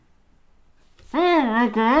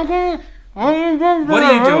What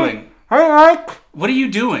are you doing? Hey, Mike. What are you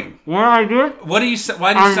doing? What I do? Why do you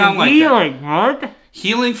sound like that? Healing, Mike.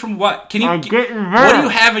 Healing from what? Can you? I'm getting better. What do you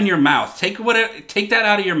have in your mouth? Take that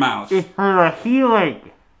out of your mouth. It's for the healing.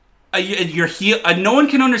 No one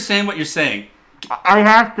can understand what you're saying. I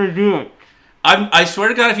have to do it. I swear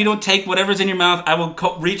to God, if you don't take whatever's in your mouth, I will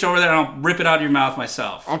reach over there and I'll rip it out of your mouth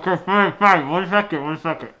myself. Okay, fine. 1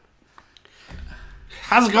 second.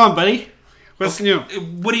 How's it going, buddy? What's new?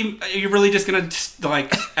 What are you really just gonna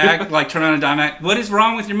act like turn on a dime? What is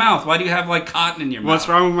wrong with your mouth? Why do you have cotton in your mouth? What's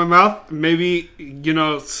wrong with my mouth? Maybe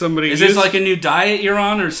somebody. Is this like a new diet you're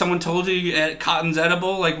on, or someone told you cotton's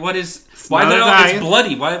edible? What is? Why it's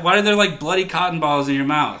bloody? Why are there bloody cotton balls in your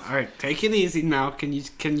mouth? All right, take it easy now. Can you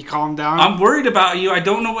calm down? I'm worried about you. I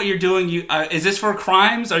don't know what you're doing. Is this for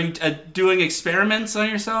crimes? Are you doing experiments on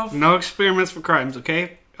yourself? No experiments for crimes.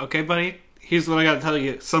 Okay, buddy. Here's what I got to tell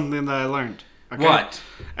you. Something that I learned. Okay? What?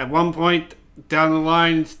 At one point down the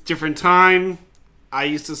line, different time, I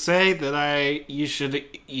used to say that you should,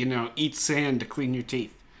 eat sand to clean your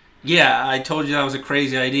teeth. Yeah, I told you that was a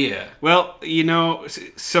crazy idea. Well,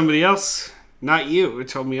 somebody else, not you,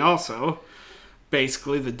 told me also.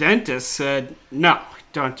 Basically, the dentist said, no,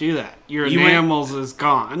 don't do that. Your enamels is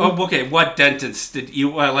gone. Oh, okay. What dentist? Did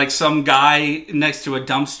you, some guy next to a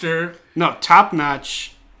dumpster? No,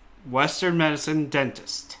 top-notch Western medicine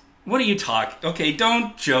dentist. What are you talking? Okay,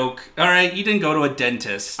 don't joke. All right, you didn't go to a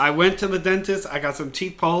dentist. I went to the dentist. I got some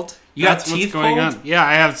teeth pulled. You got teeth pulled? On. Yeah,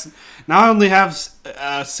 I have. Now I only have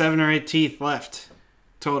 7 or 8 teeth left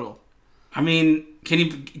total. I mean, can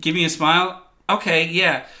you give me a smile? Okay,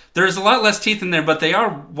 yeah. There's a lot less teeth in there, but they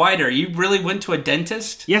are wider. You really went to a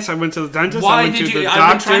dentist? Yes, I went to the dentist. Why I went did to you? The I've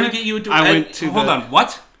doctor. been trying to get you to. Hold on.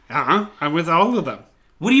 What? I'm with all of them.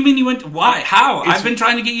 What do you mean you went? Why? How? I've been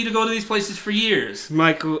trying to get you to go to these places for years.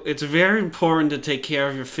 Michael, it's very important to take care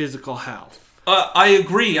of your physical health. I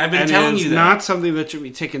agree. I've been telling you that. It's not something that should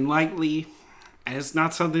be taken lightly. And it's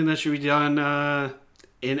not something that should be done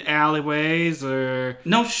in alleyways or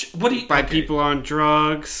by people on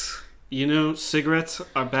drugs. Cigarettes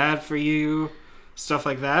are bad for you. Stuff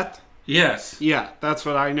like that. Yes. Yeah, that's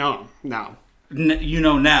what I know now. You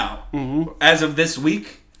know now? Mm-hmm. As of this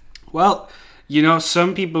week? Well,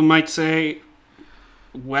 some people might say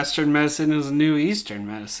Western medicine is the new Eastern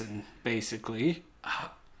medicine, basically.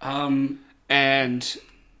 Okay,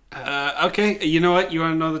 you know what? You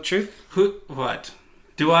want to know the truth? What?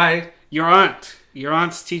 Do I? Your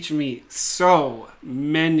aunt's teaching me so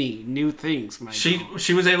many new things, Michael.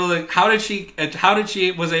 She was able to. How did she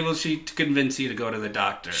was able to convince you to go to the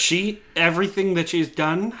doctor? Everything that she's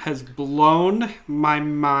done has blown my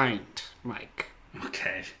mind, Mike.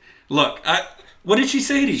 Okay. Look, what did she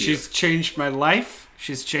say to you? She's changed my life.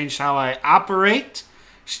 She's changed how I operate.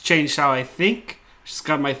 She's changed how I think. She's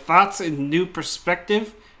got my thoughts in new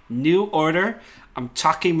perspective, new order. I'm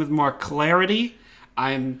talking with more clarity.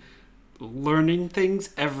 I'm learning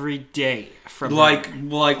things every day from her.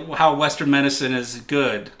 How Western medicine is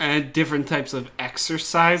good. And different types of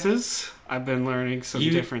exercises. I've been learning some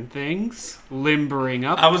different things. Limbering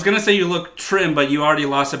up. I was going to say you look trim, but you already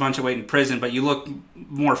lost a bunch of weight in prison, but you look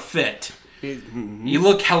more fit. Mm-hmm. You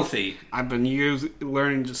look healthy. I've been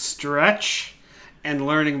learning to stretch and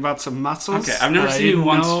learning about some muscles. Okay, I've never seen you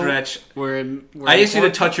once stretch. I asked you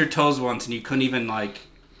to touch your toes once, and you couldn't even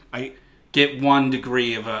get 1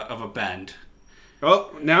 degree of a bend.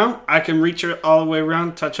 Well, now I can reach all the way around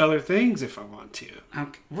and touch other things if I want to.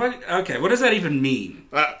 Okay, what does that even mean?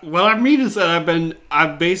 What I mean is that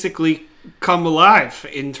I've basically come alive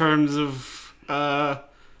in terms of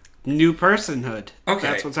new personhood. Okay.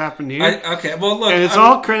 That's what's happened here. Okay, well, look. And it's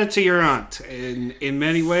all credit to your aunt. In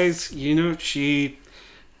many ways, she,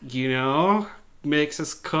 makes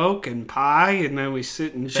us Coke and pie, and then we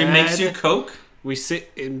sit in bed. She makes you Coke? We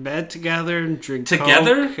sit in bed together and drink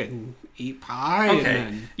together? Coke and eat pie. Okay.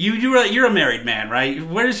 And then you're a married man, right?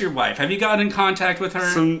 Where's your wife? Have you gotten in contact with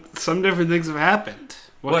her? Some different things have happened.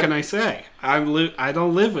 What can I say? I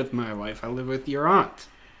don't live with my wife. I live with your aunt.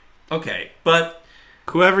 Okay, but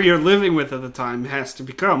whoever you're living with at the time has to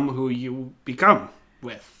become who you become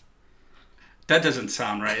with. That doesn't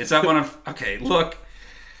sound right. Is that one of... Okay, look.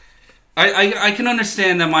 I can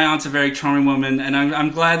understand that my aunt's a very charming woman, and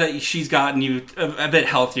I'm glad that she's gotten you a bit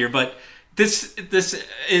healthier, but this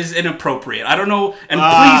is inappropriate. I don't know, and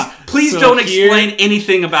please don't explain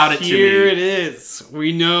anything about it to me. Here it is.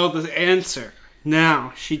 We know the answer.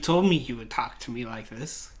 Now, she told me you would talk to me like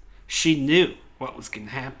this. She knew what was going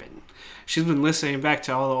to happen. She's been listening back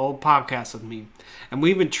to all the old podcasts with me, and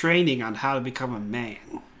we've been training on how to become a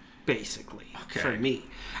man, basically, for me,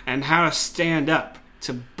 and how to stand up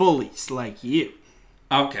to bullies like you.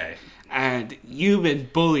 Okay. And you've been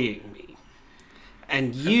bullying me.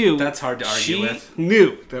 And you... That's hard to argue she with.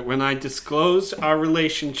 knew that when I disclosed our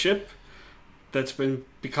relationship, that's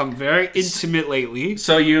become very intimate lately,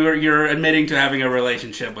 So you're admitting to having a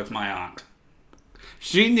relationship with my aunt.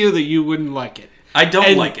 she knew that you wouldn't like it. I don't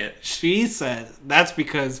And like it. She said that's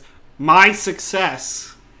because my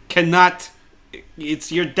success cannot...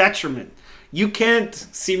 It's your detriment. You can't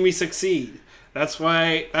see me succeed. That's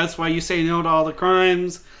why you say no to all the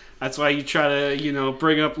crimes. That's why you try to,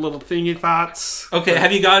 bring up little thingy thoughts. Okay,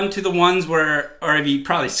 have you gotten to the ones where, or have you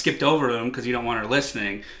probably skipped over them because you don't want her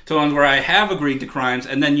listening, to the ones where I have agreed to crimes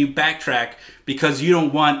and then you backtrack because you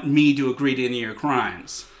don't want me to agree to any of your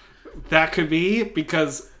crimes? That could be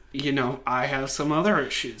because, I have some other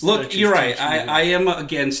issues. Look, you're right. I am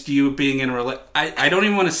against you being in a relationship. I don't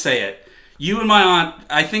even want to say it. You and my aunt,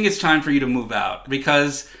 I think it's time for you to move out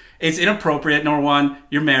because it's inappropriate. Number one,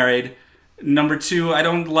 you're married. Number two, I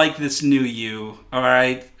don't like this new you. All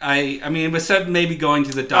right, I mean, besides maybe going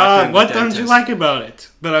to the doctor. And what the don't dentist. you like about it?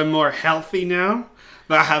 That I'm more healthy now.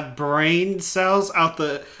 That I have brain cells out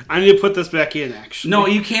the. I need to put this back in. Actually, No,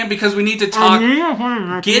 you can't because we need to talk.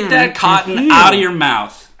 Get Get that cotton out of your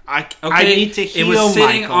mouth. I Okay, need to heal. It was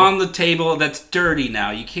sitting Michael. on the table that's dirty now.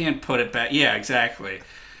 You can't put it back. Yeah, exactly.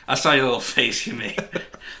 I saw your little face you made.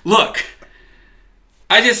 Look,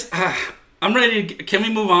 I'm ready to... Can we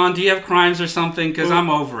move on? Do you have crimes or something? Because I'm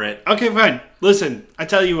over it. Okay, fine. Listen, I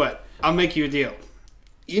tell you what. I'll make you a deal.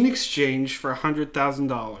 In exchange for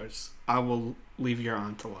 $100,000, I will leave your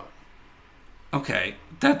aunt alone. Okay,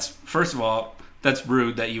 first of all, that's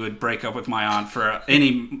rude that you would break up with my aunt for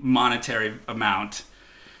any monetary amount.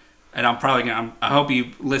 And I'm probably gonna. I hope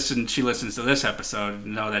she listens to this episode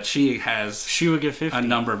and know that she has She would get 50. a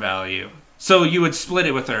number value. So you would split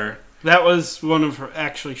it with her. That was one of her.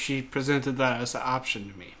 Actually, she presented that as an option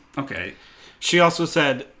to me. Okay. She also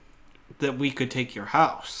said that we could take your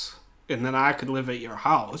house, and then I could live at your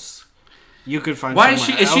house. You could find. Why is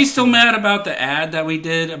somewhere she? Is she else still to live. mad about the ad that we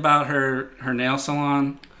did about her nail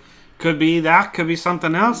salon? Could be that. Could be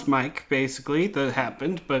something else, Mike. Basically, that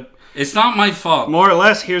happened, but. It's not my fault. More or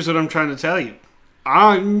less, here's what I'm trying to tell you.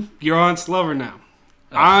 I'm your aunt's lover now.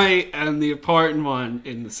 I am the important one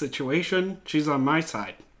in the situation. She's on my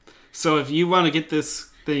side. So if you want to get this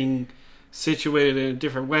thing situated in a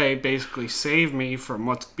different way, basically save me from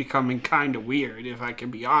what's becoming kind of weird, if I can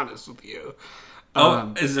be honest with you.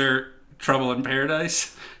 Is there trouble in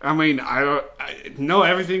paradise? I mean, I know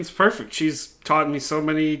everything's perfect. She's taught me so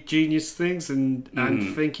many genius things, and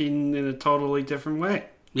I'm thinking in a totally different way.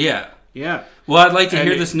 Yeah. Yeah. Well, I'd like to And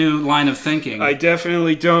hear this new line of thinking. I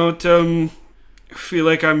definitely don't feel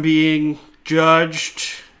like I'm being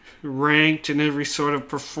judged, ranked in every sort of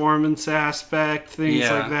performance aspect, things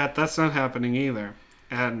Yeah. like that. That's not happening either.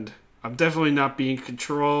 And I'm definitely not being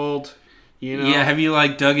controlled, Yeah, have you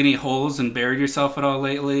dug any holes and buried yourself at all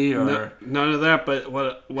lately, or none of that, but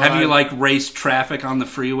what have you raced traffic on the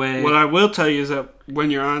freeway? What I will tell you is that when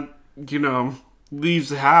your aunt, leaves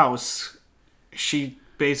the house, she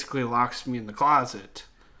basically locks me in the closet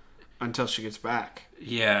until she gets back.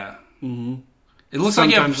 Yeah. Mm-hmm. It looks like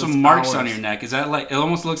you have Sometimes some it's marks on hours. your neck. Is that it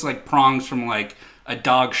almost looks like prongs from a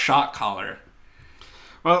dog shock collar.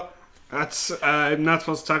 Well, that's I'm not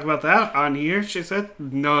supposed to talk about that on here. She said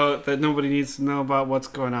no, that nobody needs to know about what's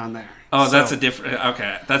going on there. Oh, So, that's a different...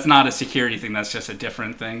 Okay, that's not a security thing. That's just a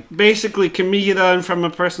different thing. basically. Can we get on from a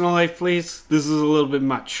personal life, please? This is a little bit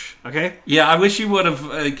much. Okay. Yeah, I wish you would have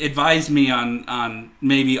advised me on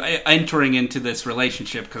maybe entering into this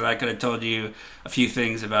relationship, because I could have told you a few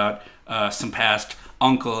things about some past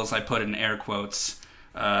uncles. I put in air quotes.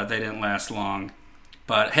 They didn't last long.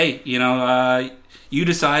 But hey, you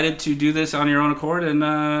decided to do this on your own accord, and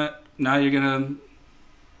now you're going to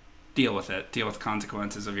deal with it. Deal with the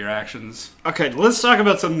consequences of your actions. Okay. Let's talk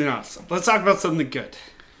about something else. Let's talk about something good.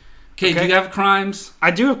 Okay, do you have crimes?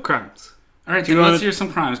 I do have crimes. All right, Do you then let's wanna- hear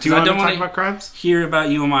some crimes. Do you Because I want to don't talk want about crimes? to hear about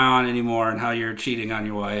you and my aunt anymore and how you're cheating on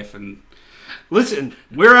your wife. And Listen,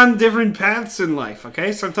 we're on different paths in life.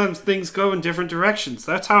 Okay. Sometimes things go in different directions.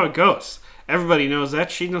 That's how it goes. Everybody knows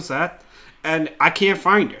that. She knows that. And I can't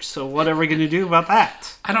find her. So what are we going to do about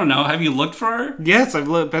that? I don't know. Have you looked for her? Yes, I've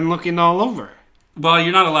been looking all over. Well,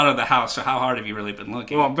 you're not allowed out of the house, so how hard have you really been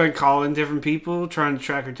looking? Well, I've been calling different people, trying to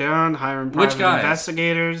track her down, hiring Which private guys?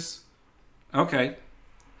 investigators. Okay.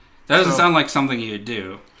 That doesn't So- sound like something you'd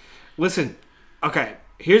do. Listen, okay,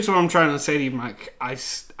 here's what I'm trying to say to you, Mike. I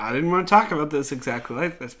didn't want to talk about this exactly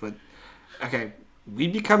like this, but, okay, we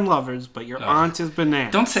become lovers, but your aunt is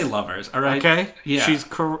bananas. Don't say lovers, all right? Okay? Yeah.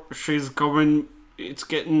 She's going, it's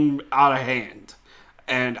getting out of hand.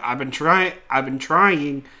 And I've been trying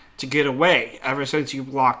to get away ever since you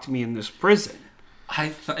locked me in this prison.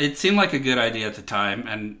 It seemed like a good idea at the time,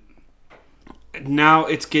 and Now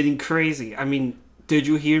it's getting crazy. I mean, did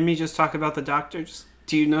you hear me just talk about the doctors?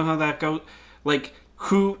 Do you know how that goes? Like,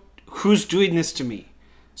 who's doing this to me?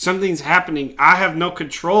 Something's happening. I have no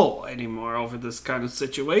control anymore over this kind of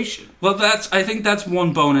situation. well, I think that's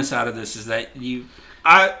one bonus out of this is that you.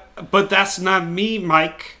 But that's not me,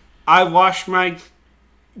 Mike. I wash my,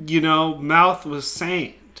 mouth with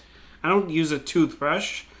sand. I don't use a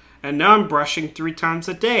toothbrush. And now I'm brushing 3 times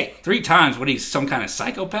a day. 3 times? What are you, some kind of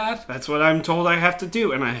psychopath? That's what I'm told I have to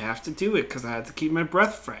do. And I have to do it because I have to keep my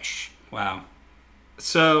breath fresh. Wow.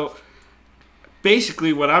 So,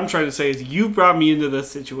 basically what I'm trying to say is you brought me into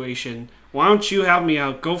this situation. Why don't you help me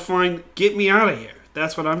out? Get me out of here.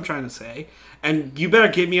 That's what I'm trying to say. And you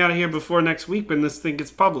better get me out of here before next week when this thing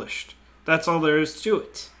gets published. That's all there is to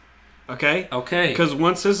it. Okay? Okay. Because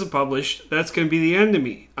once this is published, that's going to be the end of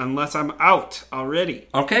me. Unless I'm out already.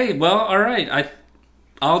 Okay, well, all right.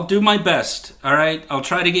 I'll do my best. All right? I'll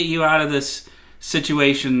try to get you out of this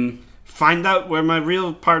situation. Find out where my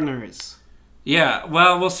real partner is. Yeah,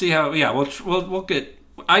 well, we'll see how... Yeah, we'll get...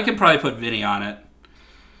 I can probably put Vinny on it.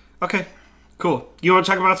 Okay. Cool. You want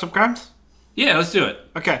to talk about some crimes? Yeah, let's do it.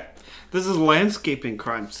 Okay. This is landscaping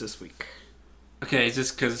crimes this week. Okay, is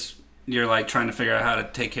this because you're, like, trying to figure out how to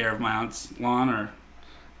take care of my aunt's lawn, or...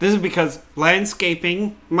 This is because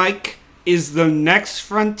landscaping, Mike, is the next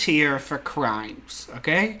frontier for crimes,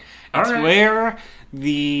 okay? All It's right. where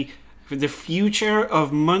the future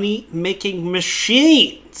of money-making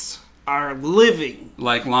machines are living.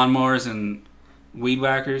 Like lawnmowers and weed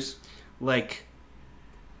whackers? Like,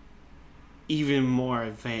 even more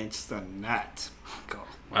advanced than that, Michael.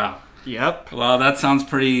 Wow. Yep. Well, that sounds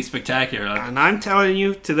pretty spectacular. And I'm telling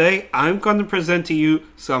you, today, I'm going to present to you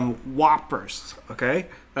some whoppers, okay?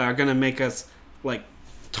 That are going to make us, like,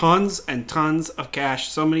 tons and tons of cash.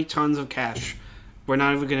 So many tons of cash. We're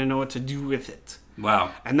not even going to know what to do with it.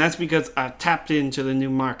 Wow. And that's because I've tapped into the new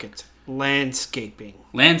market. Landscaping.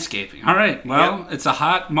 Landscaping. All right. Well, It's a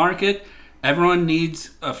hot market. Everyone needs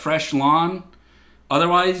a fresh lawn.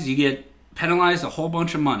 Otherwise, you get penalized a whole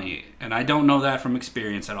bunch of money. And I don't know that from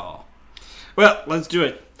experience at all. Well, let's do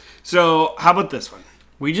it. So, how about this one?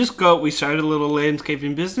 We started a little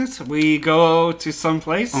landscaping business. We go to some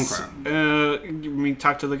place. We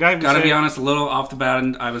talk to the guy. Gotta be honest, a little off the bat,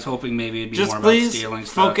 and I was hoping maybe it'd be Just more please about stealing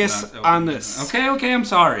focus stuff. on this. Okay, I'm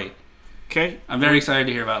sorry. Okay? I'm very excited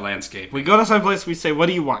to hear about landscaping. We go to some place, we say, what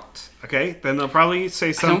do you want? Okay? Then they'll probably say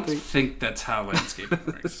I something. don't think that's how landscaping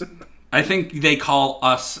works. I think they call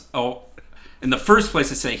us, in the first place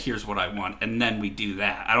to say, here's what I want, and then we do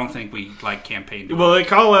that. I don't think we, campaign to Well, they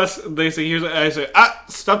call us, they say, I say,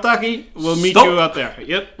 stop talking, we'll meet Stop. you out there.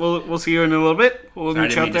 Yep, we'll see you in a little bit. We'll I meet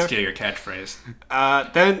didn't you out mean to there. steal your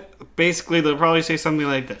catchphrase. Then, basically, they'll probably say something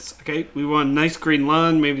like this, okay? We want a nice green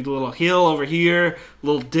lawn, maybe a little hill over here, a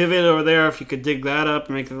little divot over there, if you could dig that up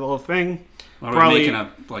and make it a little thing. Are we making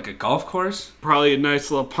a golf course? Probably a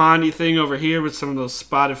nice little pondy thing over here with some of those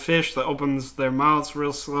spotted fish that opens their mouths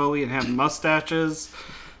real slowly and have mustaches.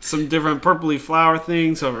 Some different purpley flower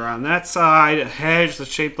things over on that side. A hedge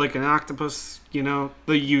that's shaped like an octopus, the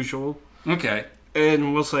usual. Okay.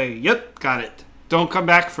 And we'll say, yep, got it. Don't come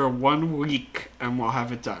back for 1 week and we'll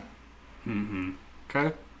have it done. Mm-hmm.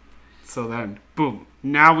 Okay? So then, boom.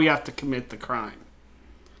 Now we have to commit the crime.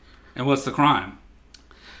 And what's the crime?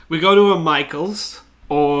 We go to a Michael's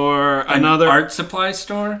or An another art supply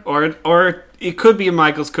store? or it could be a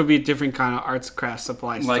Michael's, could be a different kind of arts craft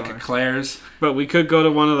supply store. Like a Claire's? But we could go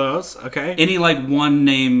to one of those, okay? Any one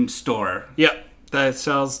name store? Yep, that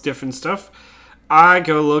sells different stuff. I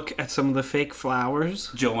go look at some of the fake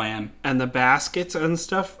flowers Joanne. and the baskets and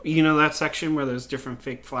stuff. You know that section where there's different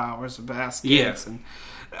fake flowers and baskets? Yeah. And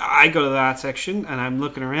I go to that section and I'm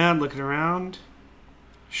looking around,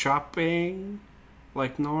 shopping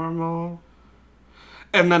like normal.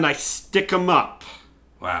 And then I stick them up.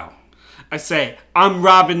 Wow. I say, I'm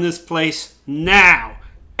robbing this place now.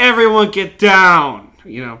 Everyone get down.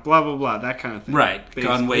 Blah, blah, blah. That kind of thing. Right. basically.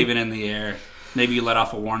 Gun waving in the air. Maybe you let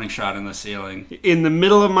off a warning shot in the ceiling. In the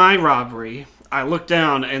middle of my robbery, I look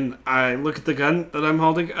down and I look at the gun that I'm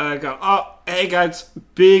holding. And I go, oh, hey guys,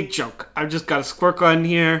 big joke. I've just got a squirt gun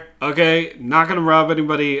here. Okay, not going to rob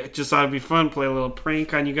anybody. Just thought it'd be fun. Play a little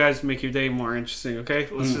prank on you guys. Make your day more interesting, okay?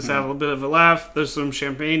 Let's just have a little bit of a laugh. There's some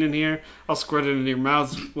champagne in here. I'll squirt it into your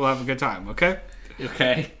mouths. We'll have a good time, okay?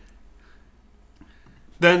 Okay.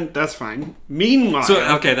 Then that's fine. Meanwhile...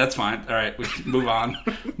 So, okay, that's fine. All right, we can move on.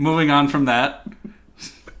 Moving on from that.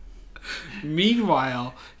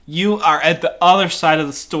 Meanwhile, you are at the other side of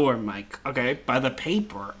the store, Mike, okay? By the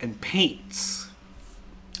paper and paints.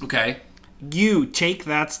 Okay. You take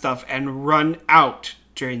that stuff and run out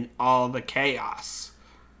during all the chaos.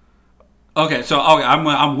 Okay, so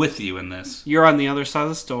I'm with you in this. You're on the other side of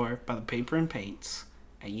the store by the paper and paints,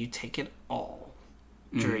 and you take it all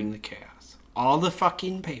during the chaos. All the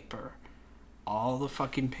fucking paper, all the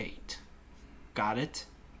fucking paint. Got it?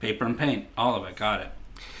 Paper and paint, all of it. Got it.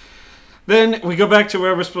 Then we go back to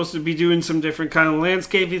where we're supposed to be doing some different kind of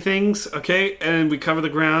landscapey things, okay? And we cover the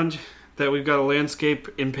ground that we've got a landscape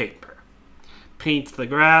in paper. Paint the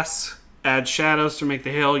grass, add shadows to make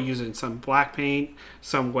the hill using some black paint,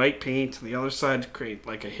 some white paint to the other side to create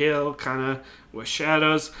like a hill kind of with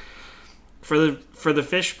shadows. For the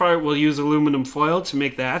fish part, we'll use aluminum foil to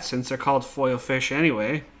make that, since they're called foil fish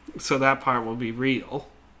anyway. So that part will be real.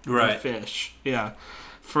 Right. The fish. Yeah.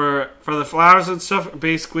 For the flowers and stuff,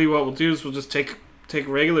 basically what we'll do is we'll just take a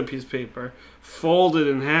regular piece of paper, fold it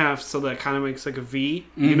in half so that kind of makes like a V.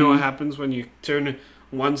 Mm-hmm. You know what happens when you turn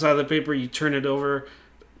one side of the paper, you turn it over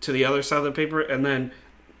to the other side of the paper, and then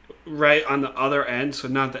right on the other end, so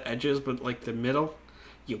not the edges, but like the middle,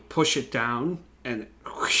 you push it down, and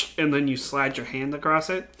then you slide your hand across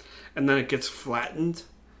it, and then it gets flattened.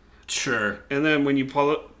 Sure. And then when you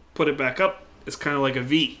put it back up, it's kind of like a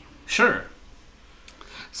V. Sure.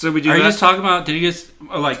 So we do. Are you just talking about? Did you just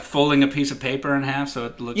like folding a piece of paper in half so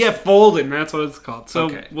it looks? Yeah, folding. That's what it's called. So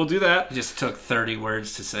okay. We'll do that. It just took 30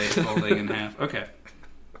 words to say folding in half. Okay.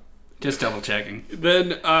 Just double checking.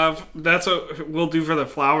 Then that's what we'll do for the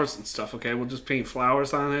flowers and stuff. Okay, we'll just paint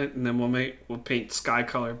flowers on it, and then we'll paint sky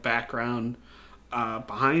color background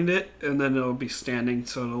behind it, and then it'll be standing,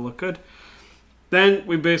 so it'll look good. Then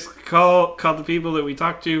we basically call the people that we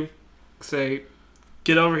talked to, say,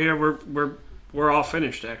 get over here. We're all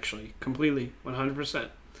finished, actually, completely, 100%. And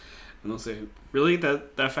they'll say, really,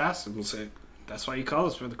 that fast? And we'll say, that's why you call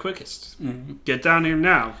us. We're the quickest. Mm-hmm. Get down here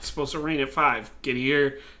now. It's supposed to rain at 5. Get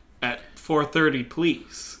here at 4:30,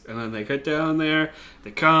 please. And then they get down there.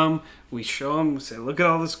 They come. We show them. We say, look at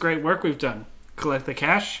all this great work we've done. Collect the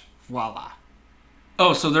cash. Voila.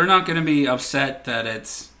 Oh, so they're not going to be upset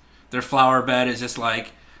that their flower bed is just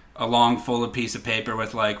like a long folded piece of paper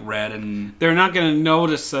with like red and... They're not going to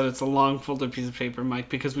notice that it's a long folded piece of paper, Mike,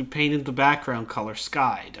 because we painted the background color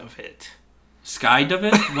skied of it. Skied of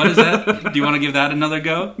it? What is that? Do you want to give that another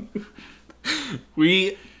go?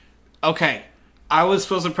 Okay. I was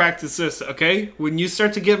supposed to practice this, okay? When you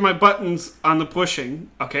start to get my buttons on the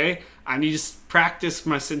pushing, okay? I need to practice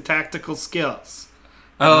my syntactical skills.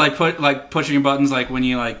 Oh, like pushing your buttons, like when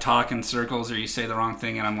you like talk in circles or you say the wrong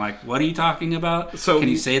thing, and I'm like, "What are you talking about? So can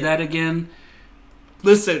you say that again?"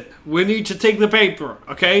 Listen, we need to take the paper,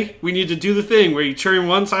 okay? We need to do the thing where you turn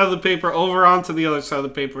one side of the paper over onto the other side of the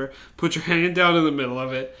paper, put your hand down in the middle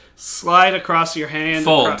of it, slide across your hand.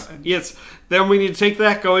 Fold. Yes. Then we need to take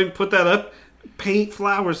that going, put that up, paint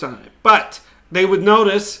flowers on it. But they would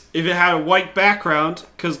notice if it had a white background,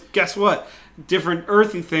 because guess what? Different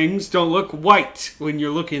earthy things don't look white when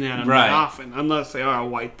you're looking at them right. often, unless they are a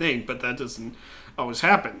white thing, but that doesn't always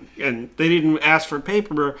happen. And they didn't ask for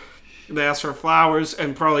paper, they asked for flowers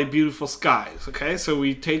and probably beautiful skies, okay? So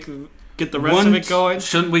we get the rest of it going.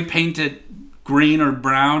 Shouldn't we paint it green or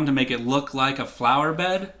brown to make it look like a flower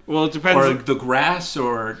bed? Well, it depends. Or the grass,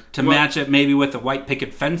 or to match it maybe with the white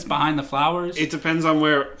picket fence behind the flowers? It depends on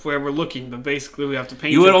where we're looking, but basically we have to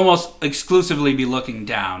paint You would almost exclusively be looking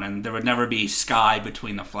down, and there would never be sky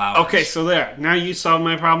between the flowers. Okay, so there. Now you solved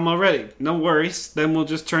my problem already. No worries. Then we'll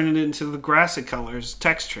just turn it into the grassy colors,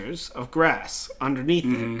 textures of grass underneath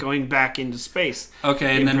it, going back into space.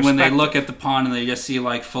 Okay, and then when they look at the pond and they just see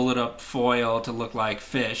like folded up foil to look like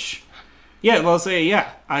fish... Yeah, well, say,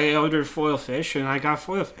 I ordered foil fish, and I got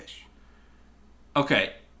foil fish.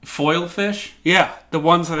 Okay, foil fish? Yeah, the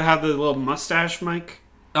ones that have the little mustache, Mike.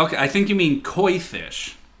 Okay, I think you mean koi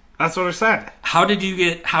fish. That's what I said. How did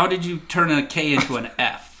you turn a K into an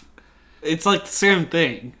F? It's like the same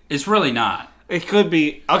thing. It's really not. It could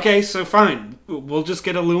be. Okay, so fine. We'll just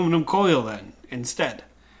get aluminum coil then, instead.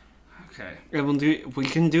 Okay. And we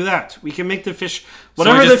can do that. We can make the fish...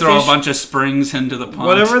 So we just throw a bunch of springs into the pond?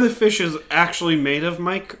 Whatever the fish is actually made of,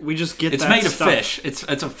 Mike, we just get it's that made stuff. of fish. It's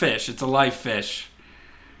a fish. It's a live fish.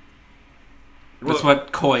 That's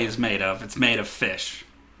what koi is made of. It's made of fish.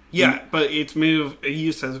 Yeah, but it's made of...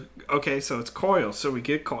 He says, okay, so it's coil. So we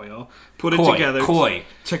get coil, put Koi, it together koi.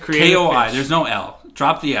 To create Koi. a fish. There's no L.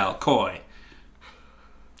 Drop the L. Koi.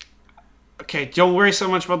 Okay, don't worry so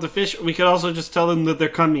much about the fish. We could also just tell them that they're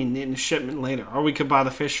coming in a shipment later. Or we could buy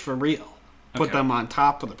the fish for real. Put them on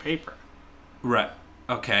top of the paper. Right.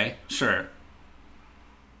 Okay, sure.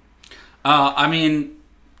 I mean,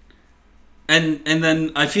 And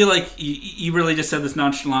then I feel like you really just said this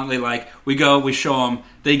nonchalantly. Like, we go, we show them,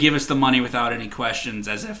 they give us the money without any questions,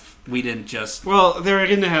 as if we didn't just. Well, they're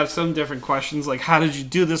going to have some different questions, like how did you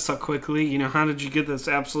do this so quickly? You know, how did you get this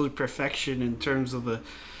absolute perfection in terms of the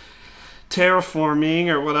terraforming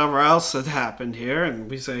or whatever else that happened here? And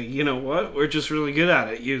we say, you know what? We're just really good at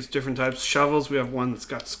it. Use different types of shovels. We have one that's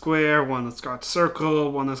got square, one that's got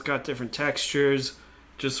circle, one that's got different textures.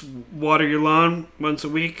 Just water your lawn once a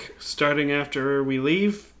week, starting after we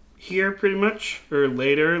leave here, pretty much, or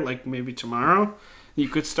later, like maybe tomorrow. You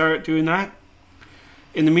could start doing that.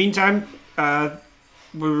 In the meantime, we're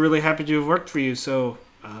really happy to have worked for you. So,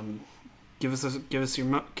 give us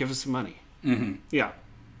some money. Mm-hmm. Yeah.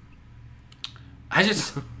 I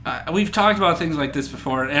just we've talked about things like this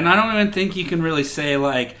before, and I don't even think you can really say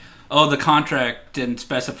like, oh, the contract didn't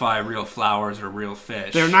specify real flowers or real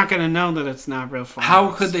fish. They're not going to know that it's not real flowers.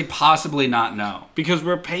 How could they possibly not know? Because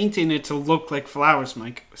we're painting it to look like flowers,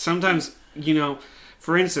 Mike. Sometimes, you know,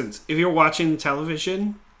 for instance, if you're watching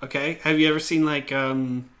television, okay, have you ever seen like, I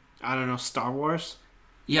don't know, Star Wars?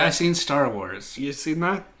 Yeah, I've seen Star Wars. You seen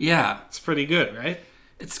that? Yeah. It's pretty good, right?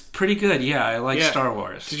 It's pretty good, yeah. I like Star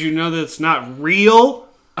Wars. Did you know that it's not real?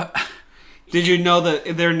 Did you know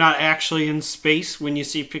that they're not actually in space when you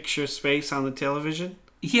see picture of space on the television?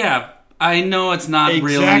 Yeah, I know it's not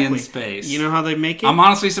really in space. You know how they make it? I'm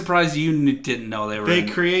honestly surprised you didn't know they were. They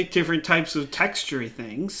create different types of textury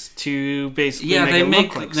things to basically make it make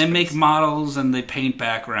look like they space. make models and they paint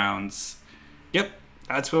backgrounds. Yep,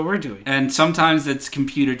 that's what we're doing. And sometimes it's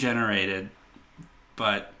computer generated,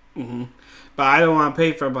 but But I don't want to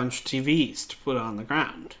pay for a bunch of TVs to put on the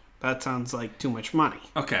ground. That sounds like too much money.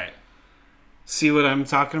 okay. See what I'm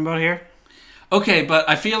talking about here? Okay, but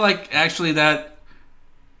I feel like actually that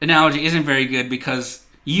analogy isn't very good because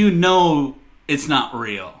you know it's not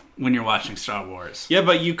real when you're watching Star Wars. Yeah,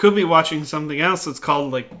 but you could be watching something else that's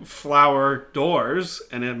called like flower doors,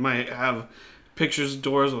 and it might have pictures of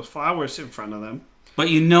doors with flowers in front of them. But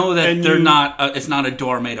you know that And they're you- not. It's not a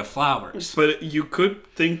door made of flowers. But you could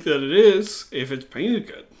think that it is if it's painted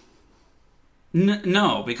good.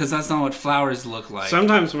 No, because that's not what flowers look like.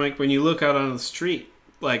 Sometimes, Mike, when you look out on the street,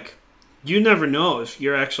 like, you never know if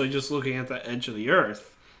you're actually just looking at the edge of the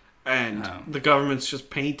earth and Oh. the government's just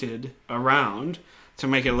painted around to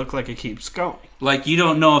make it look like it keeps going. Like, you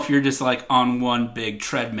don't know if you're just like on one big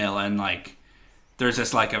treadmill and like there's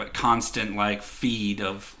just like a constant like feed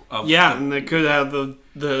of Yeah, and they could have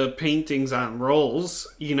the paintings on rolls,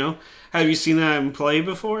 you know. Have you seen that in play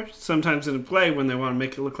before? Sometimes in a play, when they want to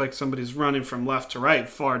make it look like somebody's running from left to right,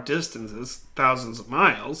 far distances, thousands of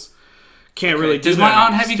miles, can't really do Does that. my on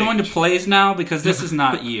aunt have you going to stage. plays now? Because this is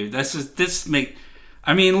not you.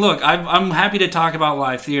 I mean, look, I'm happy to talk about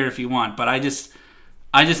live theater if you want, but I just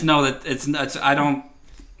know that it's I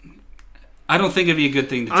don't think it'd be a good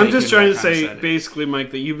thing to take. I'm just in trying that to kind of say, setting. basically,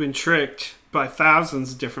 Mike, that you've been tricked by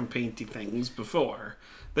thousands of different painty things before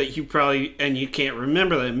that you probably and you can't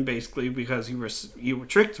remember them basically because you were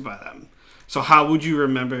tricked by them. So how would you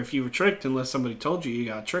remember if you were tricked unless somebody told you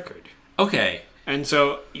got trickered? Okay, And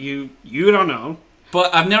so you don't know.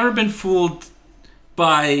 but I've never been fooled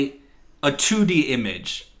by a 2D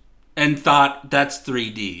image and thought that's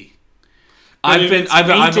 3D. But if it's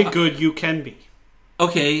painted good, you can be.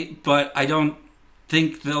 Okay, but I don't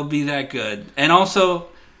think they'll be that good. And also,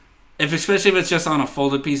 especially if it's just on a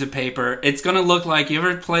folded piece of paper, it's gonna look like, you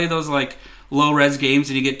ever play those like low res games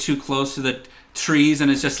and you get too close to the trees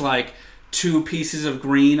and it's just like two pieces of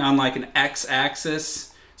green on like an X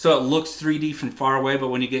axis, so it looks 3D from far away, but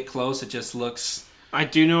when you get close, it just looks. I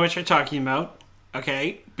do know what you're talking about.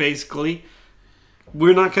 Okay, basically,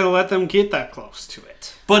 we're not going to let them get that close to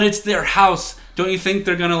it. But it's their house. Don't you think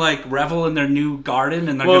they're gonna like revel in their new garden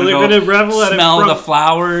and they're Well, gonna they're go gonna revel at it smell from- the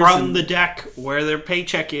flowers From the deck where their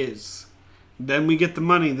paycheck is. Then we get the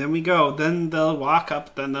money. Then we go. Then they'll walk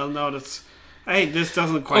up. Then they'll notice, hey, this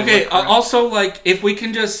doesn't quite Okay, look correct. also, like, if we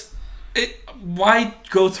can just... why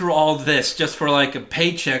go through all this just for, like, a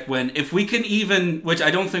paycheck when... If we can even... Which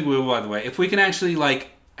I don't think we will, by the way. If we can actually, like,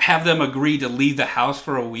 have them agree to leave the house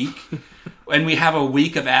for a week... and we have a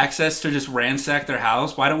week of access to just ransack their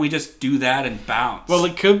house, why don't we just do that and bounce? Well,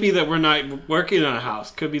 it could be that we're not working on a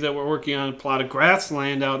house. Could be that we're working on a plot of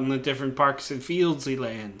grassland out in the different parks and fieldsy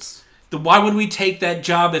lands. Why would we take that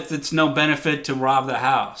job if it's no benefit to rob the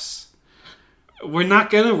house? We're not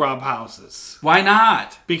going to rob houses. Why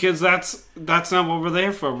not? Because that's not what we're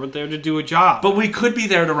there for. We're there to do a job. But we could be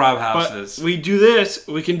there to rob But houses. we do this,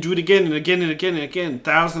 we can do it again and again and again and again,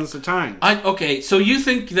 thousands of times. Okay, so you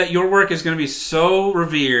think that your work is going to be so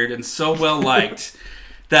revered and so well liked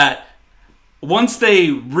that once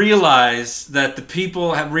they realize that the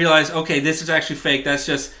people have realized, okay, this is actually fake. That's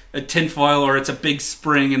just a tinfoil, or it's a big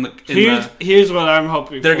spring in the. Here's what I'm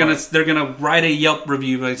hoping. They're gonna write a Yelp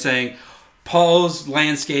review by saying, Paul's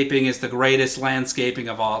landscaping is the greatest landscaping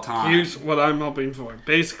of all time. Here's what I'm hoping for.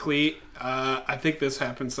 Basically, I think this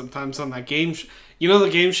happens sometimes on that game. You know the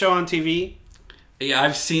game show on TV? Yeah,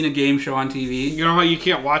 I've seen a game show on TV. You know how you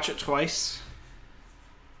can't watch it twice?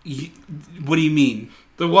 What do you mean?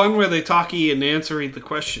 The one where they talk you and answer the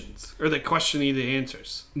questions, or they question you the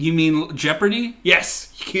answers. You mean Jeopardy?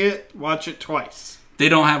 Yes, you can't watch it twice. They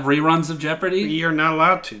don't have reruns of Jeopardy? You're not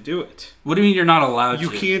allowed to do it. What do you mean you're not allowed to? You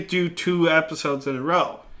can't do 2 episodes in a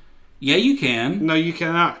row. Yeah, you can. No, you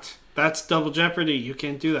cannot. That's double jeopardy. You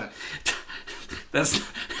can't do that.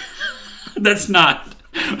 That's not.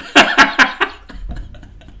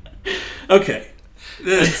 Okay.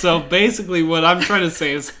 And so basically what I'm trying to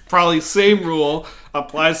say is probably same rule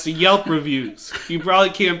applies to Yelp reviews. You probably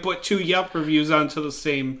can't put 2 Yelp reviews onto the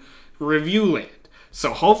same review land.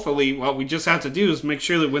 So hopefully what we just have to do is make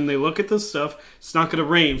sure that when they look at this stuff, it's not going to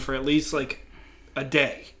rain for at least like a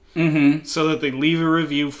day. Mm-hmm. So that they leave a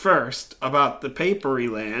review first about the papery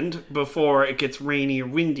land before it gets rainy or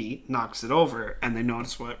windy, knocks it over, and they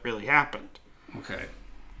notice what really happened. Okay.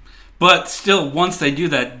 But still, once they do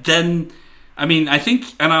that, then, I mean, I think,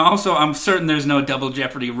 and I'm certain there's no double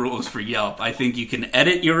jeopardy rules for Yelp. I think you can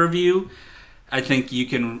edit your review. I think you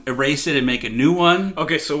can erase it and make a new one.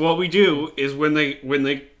 Okay, so what we do is when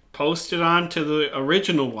they post it onto the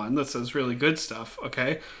original one that says really good stuff,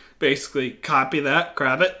 okay, basically copy that,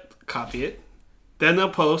 grab it, copy it, then they'll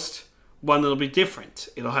post one that'll be different.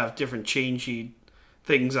 It'll have different changey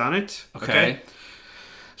things on it. Okay.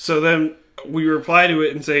 So then we reply to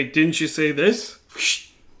it and say, didn't you say this?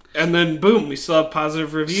 And then boom, we still have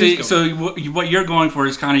positive reviews. So what you're going for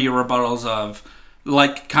is kind of your rebuttals of,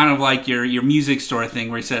 like, kind of like your music store thing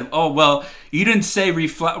where you said, oh, well, you didn't say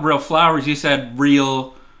real flowers, you said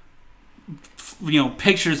real,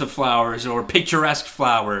 pictures of flowers or picturesque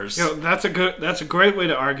flowers. That's a great way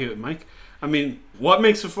to argue it, Mike. I mean, what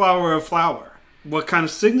makes a flower a flower? What kind of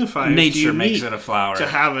signifiers Nature do you makes need it a flower to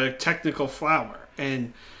have a technical flower?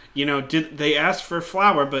 And did they ask for a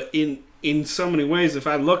flower? But in so many ways, if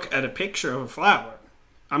I look at a picture of a flower,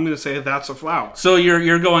 I'm going to say that's a flower. So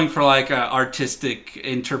you're going for like an artistic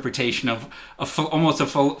interpretation of almost a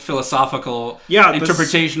philosophical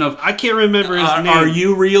interpretation of. I can't remember his name. Are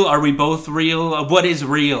you real? Are we both real? What is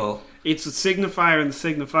real? It's a signifier and the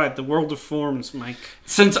signified. The world of forms, Mike.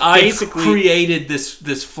 Since I created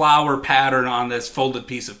this flower pattern on this folded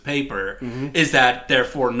piece of paper, is that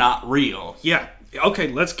therefore not real? Yeah. Okay,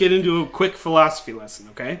 let's get into a quick philosophy lesson,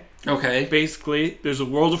 okay? Okay. Basically, there's a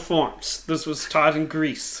world of forms. This was taught in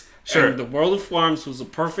Greece. Sure. And the world of forms was a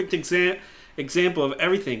perfect example of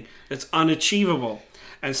everything that's unachievable.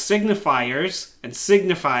 And signifiers and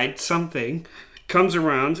signified something comes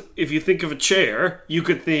around. If you think of a chair, you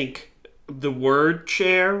could think the word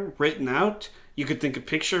chair written out. You could think a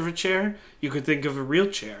picture of a chair. You could think of a real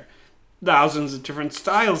chair. Thousands of different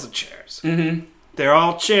styles of chairs. Mm-hmm. They're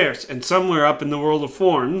all chairs. And somewhere up in the world of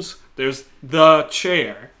forms, there's the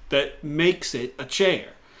chair that makes it a chair.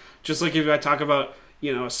 Just like if I talk about,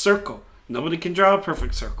 a circle. Nobody can draw a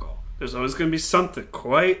perfect circle. There's always going to be something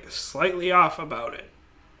quite slightly off about it.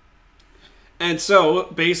 And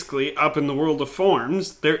so, basically, up in the world of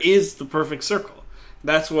forms, there is the perfect circle.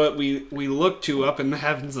 That's what we look to up in the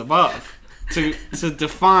heavens above to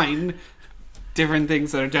define different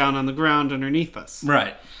things that are down on the ground underneath us.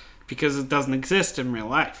 Right. Because it doesn't exist in real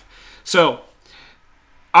life. So,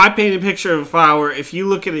 I paint a picture of a flower. If you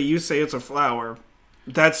look at it, you say it's a flower.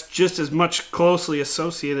 That's just as much closely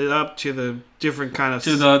associated up to the different kind of...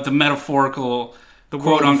 To the metaphorical, the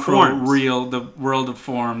quote-unquote real, the world of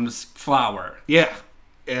forms flower. Yeah.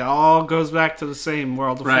 It all goes back to the same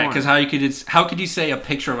world of forms. Right, because how could you say a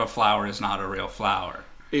picture of a flower is not a real flower?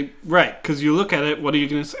 Right, because you look at it, what are you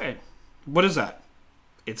going to say? What is that?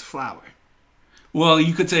 It's flower. Well,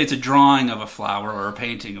 you could say it's a drawing of a flower or a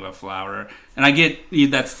painting of a flower. And I get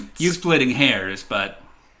that's splitting hairs, but...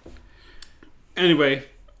 Anyway,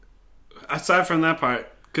 aside from that part,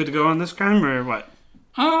 good to go on this crime or what?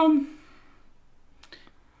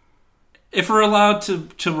 If we're allowed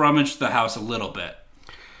to rummage the house a little bit.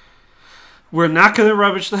 We're not going to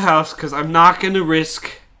rummage the house because I'm not going to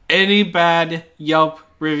risk any bad Yelp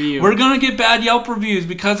review. We're going to get bad Yelp reviews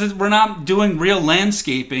because we're not doing real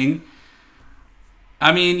landscaping.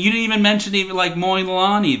 I mean, you didn't even mention even like mowing the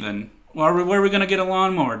lawn even. Where are we going to get a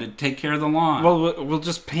lawnmower to take care of the lawn? Well, we'll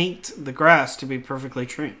just paint the grass to be perfectly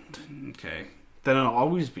trimmed. Okay. Then it'll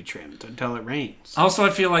always be trimmed until it rains. Also, I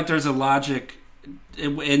feel like there's a logic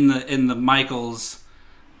in the Michaels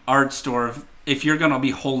art store, if you're going to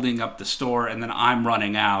be holding up the store and then I'm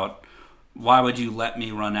running out, why would you let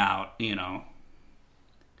me run out?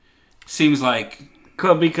 Seems like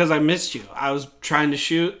Because I missed you. I was trying to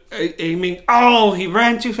shoot, aiming. Oh, he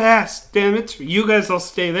ran too fast. Damn it. You guys all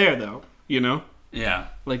stay there, though. yeah.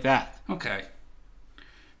 Like that. Okay.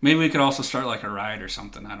 Maybe we could also start like a riot or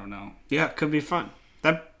something. I don't know. Yeah, it could be fun.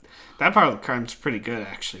 That part of the crime's pretty good,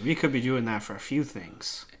 actually. We could be doing that for a few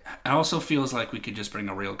things. It also feels like we could just bring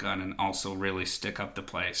a real gun and also really stick up the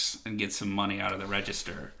place and get some money out of the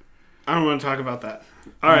register. I don't want to talk about that.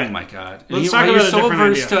 All right. Oh my god. Let's talk about you're a so different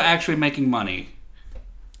averse idea. to actually making money.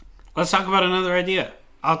 Let's talk about another idea.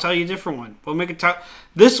 I'll tell you a different one. We'll make it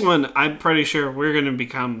This one, I'm pretty sure we're going to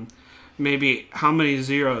become maybe how many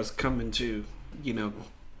zeros come into,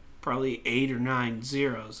 probably 8 or 9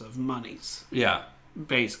 zeros of monies, Yeah.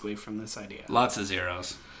 basically, from this idea. Lots of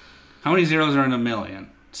zeros. How many zeros are in a million?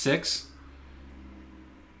 6?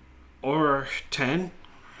 Or 10.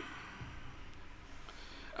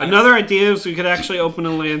 Another idea is we could actually open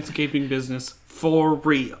a landscaping business for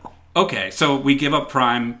real. Okay, so we give up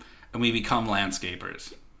crime and we become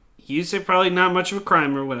landscapers. You say probably not much of a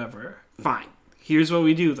crime or whatever. Fine. Here's what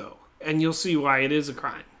we do, though. And you'll see why it is a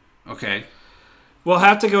crime. Okay. We'll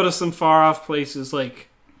have to go to some far-off places like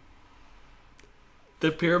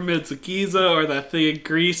the pyramids of Giza or that thing in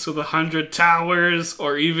Greece with 100 towers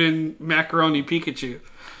or even Macaroni Pikachu.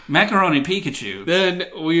 Macaroni Pikachu. Then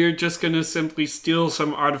we're just going to simply steal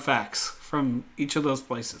some artifacts from each of those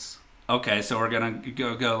places. Okay, so we're going to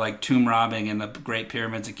go like tomb robbing in the Great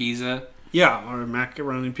Pyramids of Giza. Yeah, or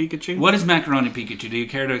Macaroni Pikachu. What is Macaroni Pikachu? Do you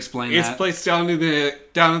care to explain It's that? placed down at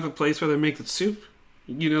the place where they make the soup.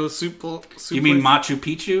 You know the soup You mean place? Machu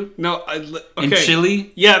Picchu? No, okay. In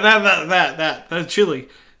Chile? Yeah, that's chili.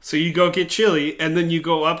 So you go get chili, and then you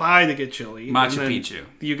go up high to get chili. Machu and then Picchu.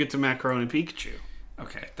 You get to Macaroni Pikachu.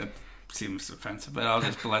 Okay, that seems offensive, but I'll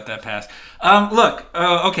just let that pass.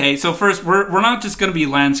 Okay, so first, we're not just going to be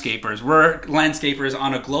landscapers. We're landscapers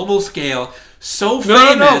on a global scale, so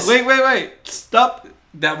famous No, wait. Stop.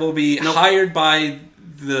 that will be hired by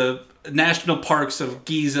the national parks of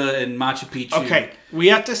Giza and Machu Picchu. Okay, we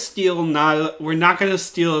have to steal. We're not going to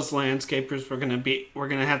steal as landscapers. We're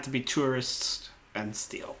going to have to be tourists and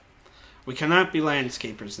steal. We cannot be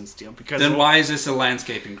landscapers and steal because. Then why is this a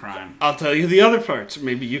landscaping crime? I'll tell you the other parts.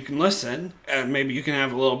 Maybe you can listen, and maybe you can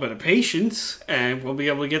have a little bit of patience, and we'll be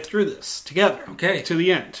able to get through this together. Okay. To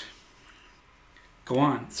the end. Go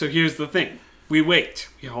on. So here's the thing. We wait.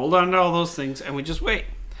 We hold on to all those things, and we just wait.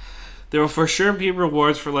 There will for sure be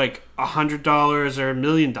rewards for like $100 or $1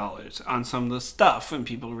 million on some of the stuff, and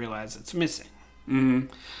people realize it's missing. Mm-hmm.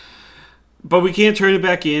 But we can't turn it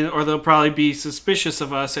back in, or they'll probably be suspicious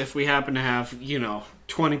of us if we happen to have,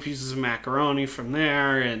 20 pieces of macaroni from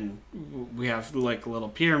there, and we have like little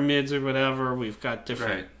pyramids or whatever. We've got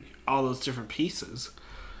different, all those different pieces.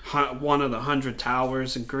 One of the 100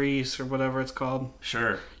 towers in Greece or whatever it's called.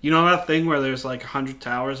 Sure. You know that thing where there's like 100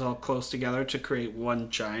 towers all close together to create one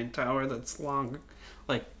giant tower that's long,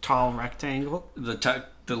 like tall rectangle?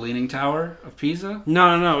 The Leaning Tower of Pisa?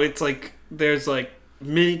 No. It's like there's like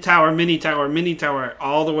mini tower,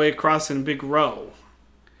 all the way across in a big row.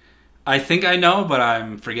 I think I know, but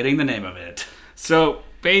I'm forgetting the name of it. So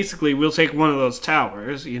basically, we'll take one of those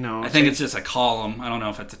towers. I think it's just a column. I don't know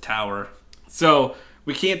if it's a tower. So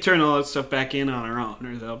we can't turn all that stuff back in on our own,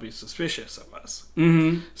 or they'll be suspicious of us.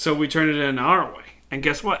 Mm-hmm. So we turn it in our way, and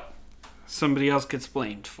guess what? Somebody else gets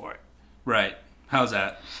blamed for it. Right. How's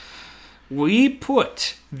that? We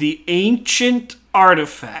put the ancient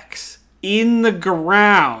artifacts in the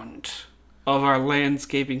ground of our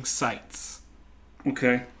landscaping sites.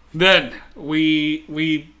 Okay. Then we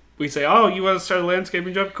say, oh, you want to start a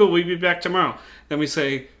landscaping job? Cool, we'll be back tomorrow. Then we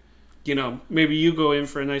say, maybe you go in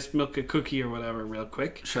for a nice milk and cookie or whatever real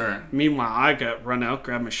quick. Sure. Meanwhile, I run out,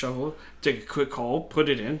 grab my shovel, dig a quick hole, put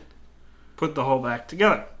it in, put the hole back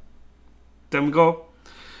together. Then we go.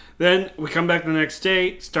 Then we come back the next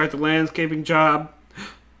day, start the landscaping job.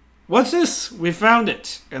 What's this? We found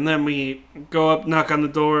it. And then we go up, knock on the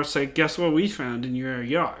door, say, guess what we found in your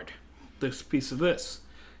yard? This piece of this.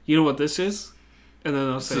 You know what this is? And then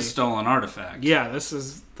they'll It's say, a stolen artifact. yeah, this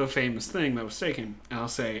is the famous thing that was taken. And I'll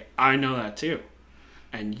say, I know that too.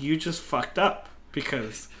 And you just fucked up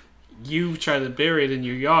because you tried to bury it in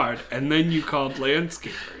your yard and then you called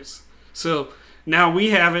landscapers. So now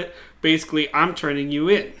we have it. Basically, I'm turning you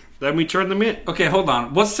in. Then we turn them in. Okay, hold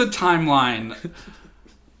on. What's the timeline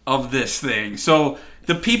of this thing? So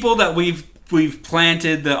the people that we've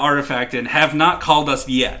planted the artifact in have not called us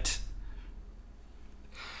yet.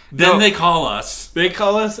 Then No. they call us. They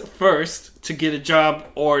call us first to get a job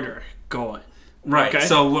order going. Right. Okay.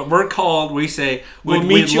 So we're called. We say We'll we'd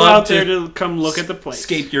meet you love out there to come look at the place.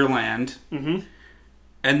 escape your land. Mm-hmm.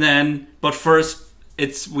 And then, but first,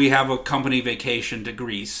 we have a company vacation to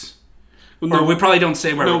Greece. No, Or we probably don't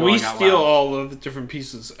say where no, we're we going out steal loud. all of the different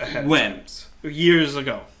pieces ahead. When? Of time. Years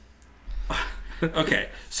ago. Okay,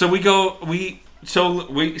 so we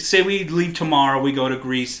say we leave tomorrow. We go to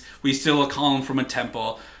Greece. We steal a column from a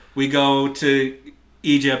temple. We go to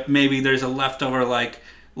Egypt. Maybe there's a leftover like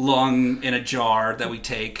lung in a jar that we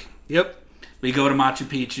take. Yep. We go to Machu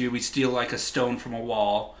Picchu. We steal like a stone from a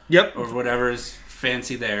wall. Yep. Or whatever is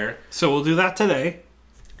fancy there. So we'll do that today.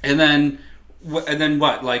 And then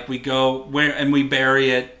what? Like we go where and we bury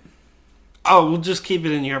it. Oh, we'll just keep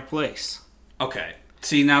it in your place. Okay.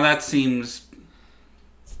 See, now that seems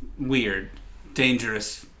weird,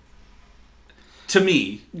 dangerous to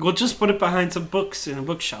me. We'll just put it behind some books in a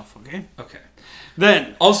bookshelf, okay? Okay.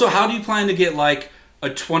 Then, Also, how do you plan to get like a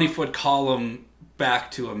 20-foot column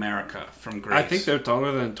back to America from Greece? I think they're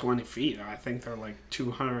taller than 20 feet. I think they're like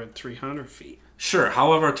 200, 300 feet. Sure,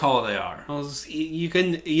 however tall they are. Well,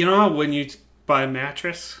 you know how when you buy a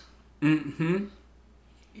mattress, Mm-hmm.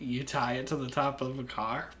 you tie it to the top of a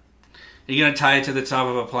car? You're gonna tie it to the top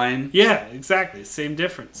of a plane? Yeah, exactly. Same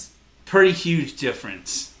difference. Pretty huge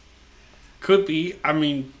difference. Could be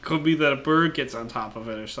that a bird gets on top of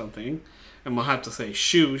it or something, and we'll have to say,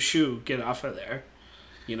 shoo, get off of there.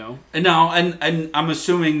 You know? And no, and I'm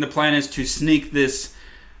assuming the plan is to sneak this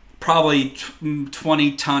probably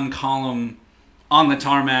 20-ton column on the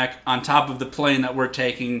tarmac on top of the plane that we're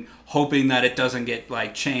taking, hoping that it doesn't get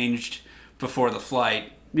like changed before the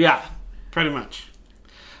flight. Yeah, pretty much.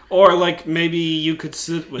 Or like maybe you could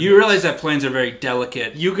sit with You it. realize that planes are very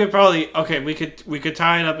delicate. You could probably we could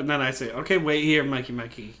tie it up and then I say, okay, wait here,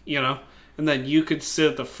 Mikey, you know, and then you could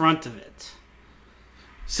sit at the front of it.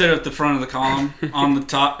 Sit at the front of the column on the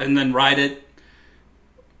top and then ride it.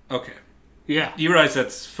 Okay. Yeah. You realize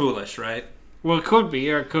that's foolish, right? Well, it could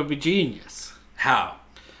be, or it could be genius. How?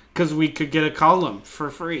 Because we could get a column for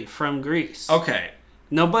free from Greece. Okay.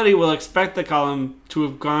 Nobody will expect the column to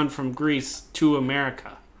have gone from Greece to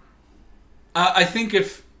America. I think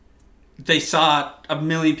if they saw it, a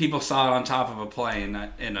million people saw it on top of a plane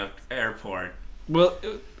in an airport. Well,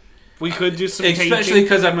 we could do some Especially painting.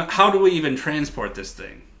 because how do we even transport this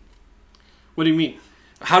thing? What do you mean?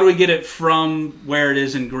 How do we get it from where it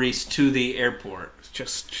is in Greece to the airport?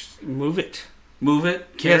 Just move it. Move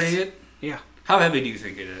it? Carry Yes. it? Yeah. How heavy do you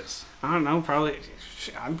think it is? I don't know. Probably.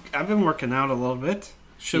 I've been working out a little bit.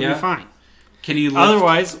 Should Yeah? be fine. Can you lift?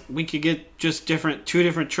 Otherwise, we could get just two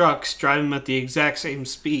different trucks, drive them at the exact same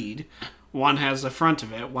speed. One has the front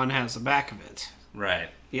of it, one has the back of it. Right.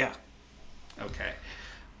 Yeah. Okay.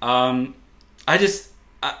 I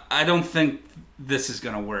don't think this is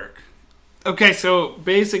going to work. Okay, so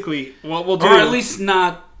basically, what we'll do... Or at least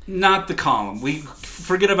not the column. We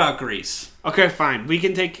forget about Greece. Okay, fine. We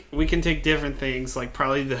can take different things, like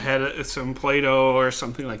probably the head of some Play-Doh or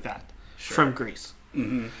something like that from Greece.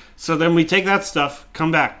 Mm-hmm. So then we take that stuff,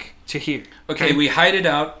 come back to here. Okay, we hide it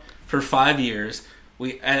out for 5 years.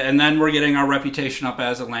 And then we're getting our reputation up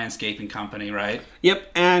as a landscaping company, right?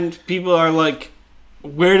 Yep, and people are like,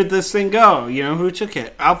 where did this thing go? You know, who took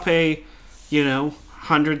it? I'll pay,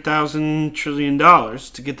 $100,000 trillion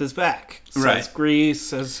to get this back. Says Right. Greece,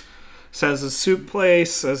 says the soup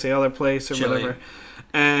place, says the other place, or Chile. whatever.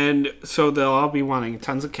 And so they'll all be wanting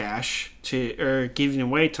tons of cash or giving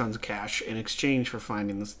away tons of cash in exchange for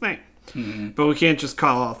finding this thing. Mm-hmm. But we can't just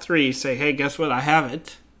call all three, say, hey, guess what? I have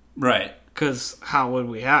it. Right. Because how would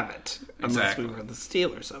we have it unless Exactly. we were the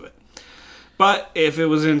stealers of it? But if it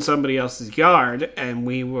was in somebody else's yard and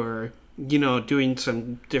we were, doing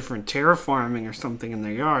some different terraforming or something in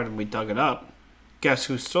their yard and we dug it up, guess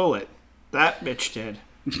who stole it? That bitch did.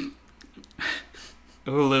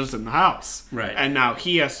 Who lives in the house. Right. And now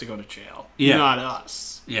he has to go to jail. Yeah. Not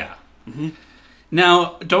us. Yeah. Mm-hmm.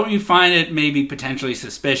 Now, don't you find it maybe potentially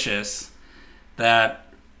suspicious that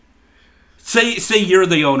say you're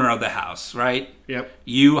the owner of the house, right? Yep.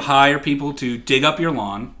 You hire people to dig up your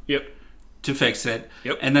lawn Yep. to fix it,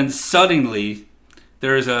 Yep. and then suddenly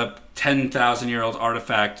there is a 10,000-year-old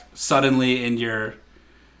artifact suddenly in your...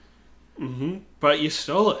 But you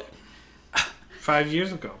stole it 5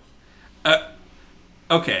 years ago.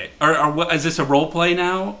 Okay, is this a role play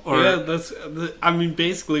now? Or Yeah,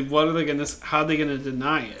 basically, how are they gonna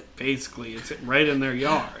deny it? Basically, it's right in their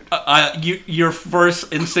yard. your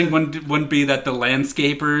first instinct wouldn't be that the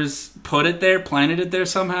landscapers planted it there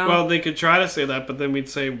somehow? Well, they could try to say that, but then we'd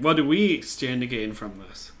say, what do we stand to gain from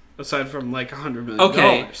this? aside from like $100 million.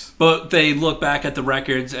 Okay, but they look back at the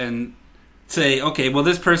records and say, okay, well,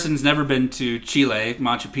 this person's never been to Chile,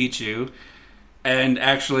 Machu Picchu, and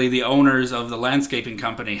actually the owners of the landscaping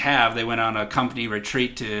company have. They went on a company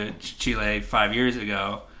retreat to Chile 5 years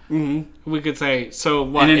ago. Mm-hmm. We could say, so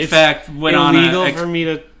what? And in fact, went on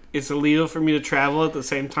it's illegal for me to travel at the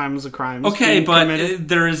same time as a crime. Okay, but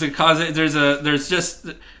there is a cause.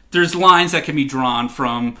 There's lines that can be drawn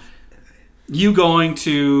from you going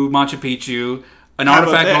to Machu Picchu, an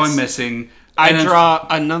artifact going missing. I draw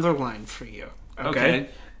another line for you. Okay?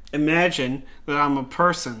 Imagine that I'm a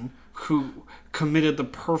person who committed the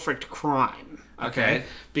perfect crime. Okay?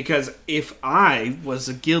 Because if I was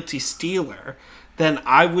a guilty stealer, then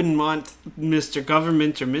I wouldn't want Mr.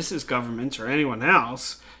 Government or Mrs. Government or anyone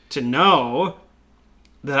else to know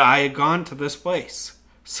that I had gone to this place.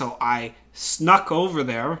 So I snuck over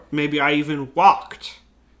there. Maybe I even walked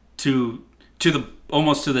to the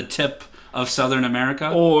almost to the tip of Southern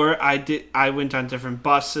America. Or I went on different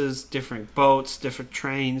buses, different boats, different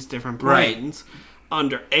trains, different planes,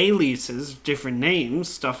 under aliases, different names,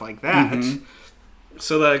 stuff like that,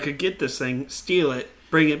 so that I could get this thing, steal it,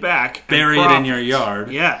 bring it back, bury it in your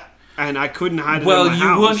yard. Yeah, and I couldn't hide it in my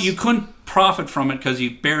house. Well, you couldn't profit from it because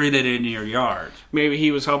you buried it in your yard. Maybe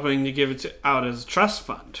he was hoping to give it out as a trust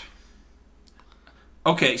fund.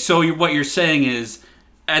 Okay, so what you're saying is,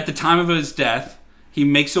 at the time of his death, he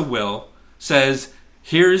makes a will, says,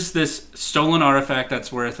 here's this stolen artifact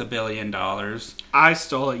that's worth $1 billion. I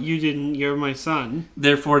stole it. You didn't. You're my son.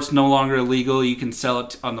 Therefore, it's no longer illegal. You can sell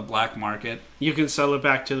it on the black market. You can sell it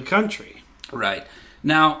back to the country. Right.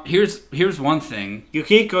 Now, here's one thing. You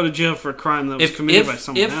can't go to jail for a crime that was committed by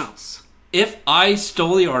someone else. If I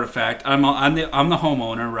stole the artifact, I'm the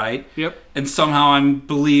homeowner, right? Yep. And somehow I'm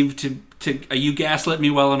believed to you gaslit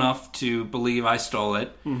me well enough to believe I stole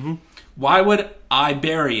it. Mm-hmm. Why would I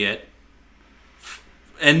bury it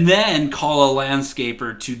and then call a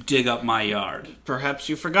landscaper to dig up my yard? Perhaps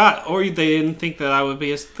you forgot, or they didn't think that I would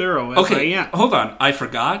be as thorough as I am. Hold on. I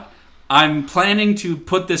forgot. I'm planning to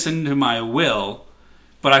put this into my will,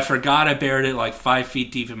 but I forgot I buried it like 5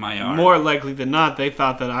 feet deep in my yard. More likely than not, they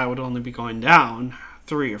thought that I would only be going down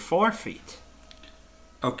 3 or 4 feet.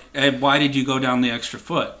 Okay. And why did you go down the extra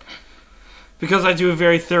foot? Because I do a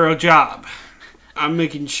very thorough job. I'm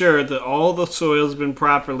making sure that all the soil's been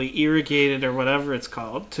properly irrigated or whatever it's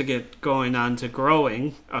called to get going on to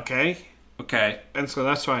growing, okay? Okay. And so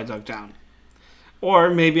that's why I dug down.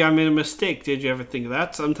 Or maybe I made a mistake. Did you ever think of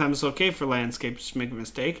that? Sometimes it's okay for landscapers to make a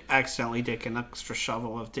mistake, accidentally take an extra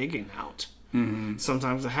shovel of digging out. Mm-hmm.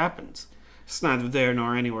 Sometimes it happens. It's neither there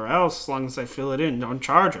nor anywhere else. As long as I fill it in, don't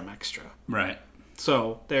charge them extra. Right.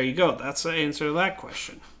 So there you go. That's the answer to that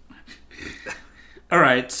question. All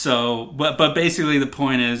right, so, but basically the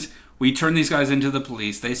point is, we turn these guys into the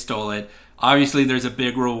police. They stole it. Obviously, there's a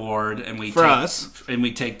big reward, and we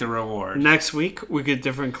take the reward. Next week, we get a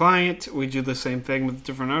different client. We do the same thing with a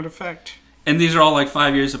different artifact. And these are all like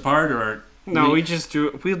 5 years apart, or no? We'll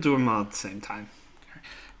do them all at the same time.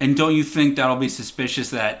 And don't you think that'll be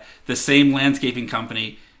suspicious that the same landscaping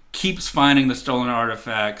company keeps finding the stolen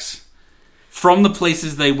artifacts from the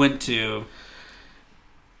places they went to?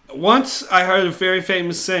 Once I heard a very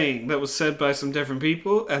famous saying that was said by some different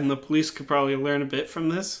people, and the police could probably learn a bit from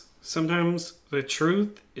this. Sometimes the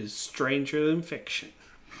truth is stranger than fiction.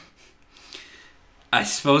 I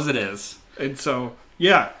suppose it is. And so,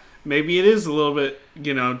 yeah, maybe it is a little bit,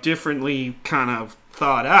 differently kind of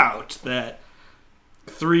thought out that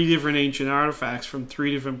 3 different ancient artifacts from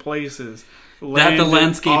 3 different places that the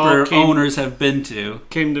landscaper owners have been to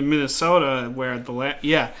came to Minnesota, where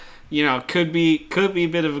could be a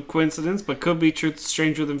bit of a coincidence, but could be truth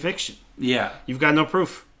stranger than fiction. Yeah. You've got no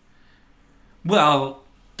proof. Well,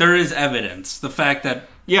 there is evidence. The fact that...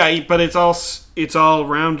 Yeah, but it's all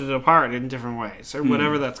rounded apart in different ways, or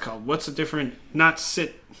whatever that's called. What's a different... Not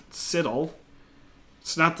sittle.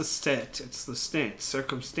 It's not the sit, it's the stint.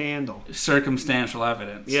 Circumstantial. Circumstantial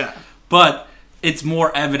evidence. Yeah. But it's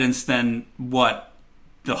more evidence than what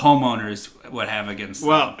the homeowners would have against them.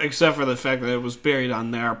 Well, except for the fact that it was buried on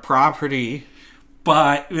their property.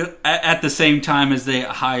 But at the same time as they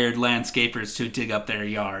hired landscapers to dig up their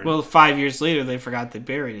yard. Well, 5 years later, they forgot they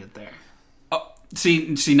buried it there. Oh,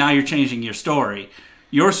 see, now you're changing your story.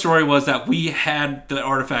 Your story was that we had the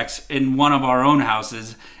artifacts in one of our own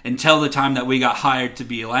houses until the time that we got hired to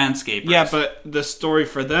be landscapers. Yeah, but the story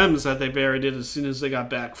for them is that they buried it as soon as they got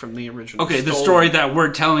back from the original. Okay, the story that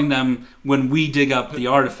we're telling them when we dig up the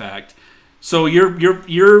artifact. So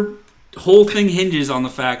your whole thing hinges on the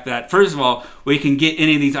fact that, first of all, we can get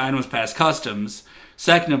any of these items past customs.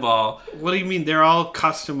 Second of all... What do you mean? They're all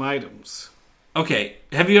custom items. Okay,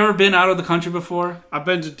 have you ever been out of the country before? I've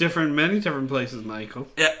been to many different places, Michael.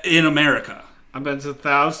 In America. I've been to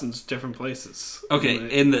thousands of different places. Okay,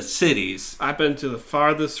 in the cities. I've been to the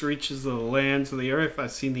farthest reaches of the lands of the earth.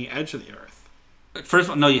 I've seen the edge of the earth. First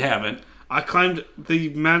of all, no, you haven't. I climbed the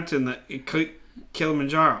mountain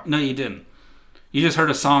Kilimanjaro. No, you didn't. You just heard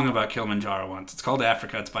a song about Kilimanjaro once. It's called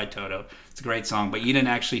Africa. It's by Toto. It's a great song, but you didn't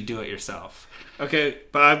actually do it yourself. Okay,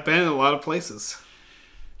 but I've been in a lot of places.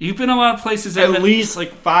 You've been a lot of places. At least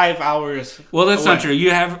like 5 hours. Well, that's away. not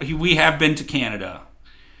true. We have been to Canada,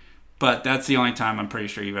 but that's the only time I'm pretty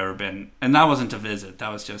sure you've ever been, and that wasn't to visit.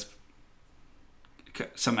 That was just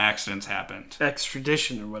some accidents happened.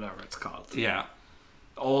 Extradition or whatever it's called. Yeah,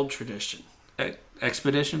 Old tradition.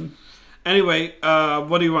 Expedition. Anyway,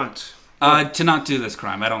 what do you want? To not do this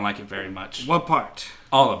crime. I don't like it very much. What part?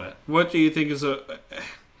 All of it. What do you think is a...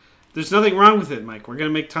 There's nothing wrong with it, Mike. We're going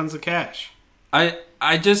to make tons of cash.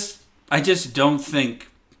 I just don't think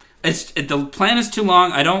the plan is too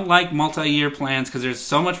long. I don't like multi-year plans because there's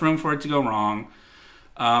so much room for it to go wrong.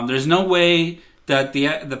 There's no way that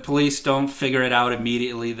the police don't figure it out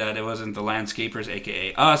immediately that it wasn't the landscapers,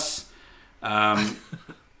 aka us.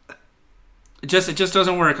 It just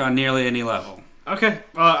doesn't work on nearly any level. Okay.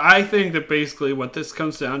 I think that basically what this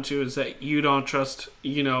comes down to is that you don't trust,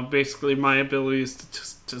 basically my abilities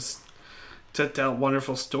to tell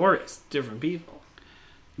wonderful stories to different people.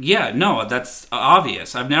 Yeah, no, that's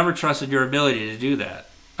obvious. I've never trusted your ability to do that.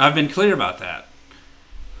 I've been clear about that.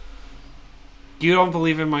 You don't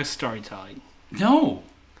believe in my storytelling. No.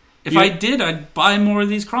 If I did, I'd buy more of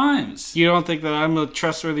these crimes. You don't think that I'm a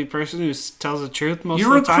trustworthy person who tells the truth most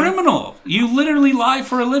You're of the time? You're a criminal. You literally lie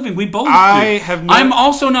for a living. We both do. I'm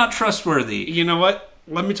also not trustworthy. You know what?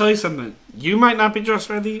 Let me tell you something. You might not be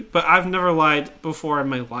trustworthy, but I've never lied before in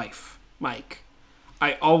my life, Mike.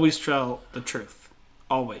 I always tell the truth.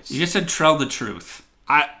 Always. You just said tell the truth.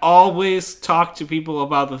 I always talk to people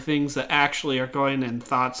about the things that actually are going and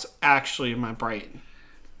thoughts actually in my brain.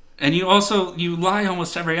 And you lie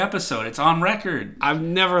almost every episode. It's on record. I've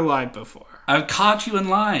never lied before. I've caught you in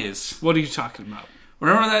lies. What are you talking about?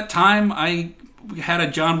 Remember that time I had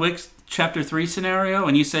a John Wick Chapter 3 scenario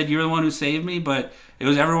and you said you're the one who saved me, but it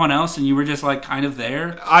was everyone else and you were just like kind of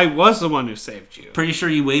there? I was the one who saved you. Pretty sure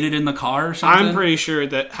you waited in the car or something? I'm pretty sure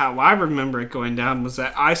that how I remember it going down was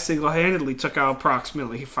that I single-handedly took out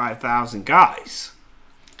approximately 5,000 guys.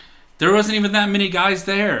 There wasn't even that many guys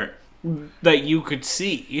there. That you could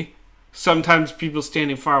see. Sometimes people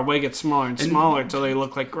standing far away get smaller and smaller until they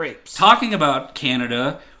look like grapes. Talking about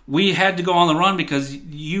Canada, we had to go on the run because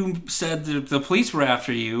you said that the police were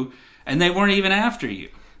after you, and they weren't even after you.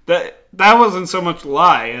 That wasn't so much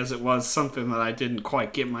lie as it was something that I didn't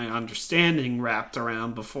quite get my understanding wrapped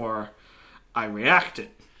around before I reacted.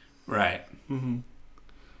 Right. Mm-hmm.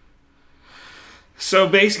 So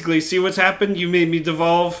basically, see what's happened? You made me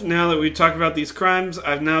devolve. Now that we talk about these crimes,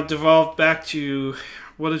 I've now devolved back to,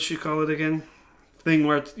 what did she call it again? Thing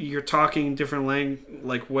where you're talking different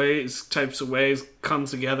ways, types of ways, come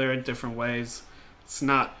together in different ways. It's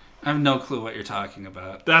not... I have no clue what you're talking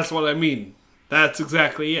about. That's what I mean. That's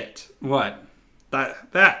exactly it. What?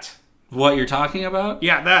 That. What you're talking about?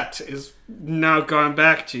 Yeah, that is now gone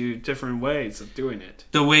back to different ways of doing it.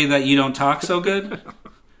 The way that you don't talk so good?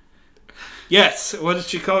 Yes. What did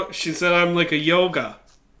she call it? She said I'm like a yoga.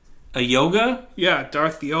 A yoga? Yeah,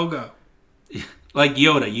 Darth Yoga. Like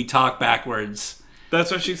Yoda, you talk backwards.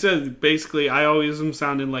 That's what she said. Basically, I always am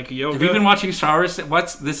sounding like a yoga. Have you been watching Star Wars?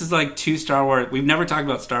 This is like 2 Star Wars. We've never talked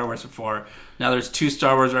about Star Wars before. Now there's 2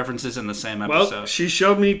 Star Wars references in the same episode. Well, she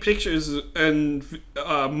showed me pictures and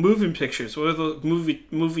moving pictures. What are those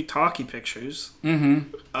movie talkie pictures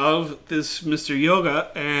of this Mr.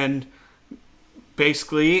 Yoga, and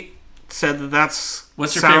basically said that that's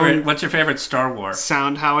What's your favorite Star Wars?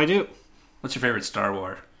 Sound how I do. What's your favorite Star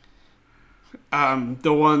Wars?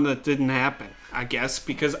 The one that didn't happen, I guess,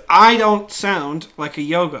 because I don't sound like a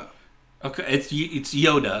yoga. Okay, it's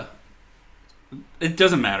Yoda. It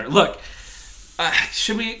doesn't matter. Look,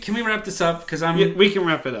 can we wrap this up? Because we can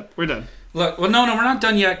wrap it up. We're done. Look, well, no, we're not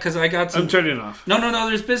done yet because I got some. I'm turning it off. No,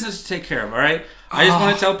 there's business to take care of. All right, I just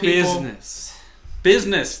want to tell people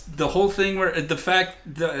business. The whole thing where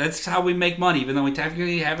that's how we make money, even though we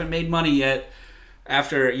technically haven't made money yet.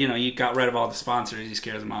 After you got rid of all the sponsors, you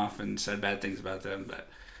scared them off and said bad things about them. But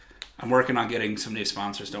I'm working on getting some new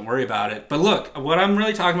sponsors. Don't worry about it. But look, what I'm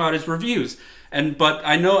really talking about is reviews. But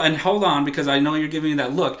I know, and hold on, because I know you're giving me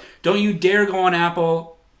that look. Don't you dare go on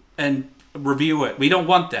Apple and review it. We don't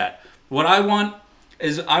want that. What I want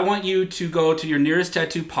is I want you to go to your nearest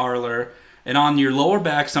tattoo parlor and on your lower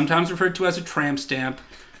back, sometimes referred to as a tramp stamp,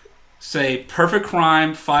 say "Perfect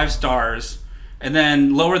Crime 5 stars," and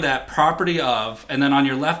then lower that property of, and then on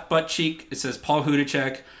your left butt cheek it says Paul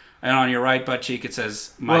Hudacek, and on your right butt cheek it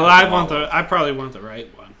says Michael Cavallo. I probably want the right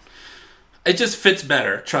one. It just fits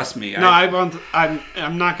better, trust me. No,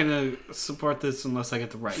 I'm not going to support this unless I get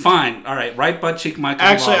the right. Fine, all right, right butt cheek Michael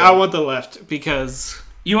Actually, Cavallo. I want the left because...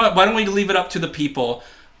 You know what, why don't we leave it up to the people?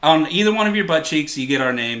 On either one of your butt cheeks you get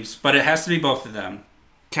our names, but it has to be both of them.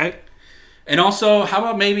 Okay. And also, how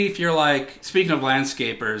about maybe if you're like, speaking of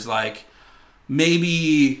landscapers, like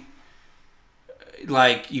maybe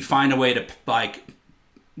like you find a way to like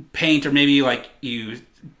paint, or maybe like you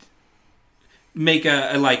make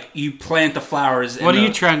a like you plant the flowers. What are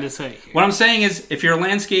you trying to say here? What I'm saying is, if you're a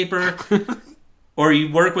landscaper or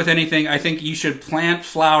you work with anything, I think you should plant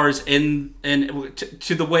flowers in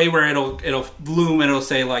to the way where it'll bloom and it'll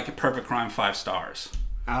say like a Perfect Crime 5 stars.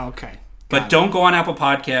 Oh, okay. But don't go on Apple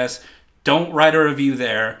Podcasts. Don't write a review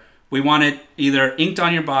there. We want it either inked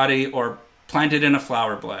on your body or planted in a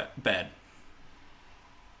flower bed.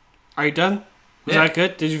 Are you done? Was Yeah. that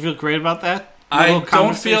good? Did you feel great about that? I Little don't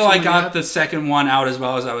conversation feel I we got had? the second one out as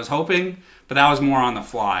well as I was hoping, but that was more on the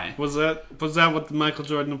fly. Was that what the Michael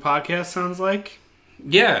Jordan podcast sounds like?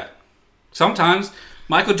 Yeah. Sometimes.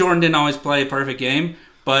 Michael Jordan didn't always play a perfect game,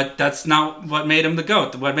 but that's not what made him the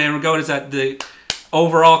GOAT. What made him the GOAT is that the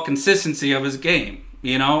overall consistency of his game,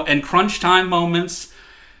 you know, and crunch time moments,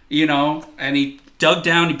 you know, and he dug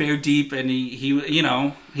down, he bared deep, and he you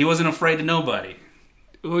know, he wasn't afraid of nobody.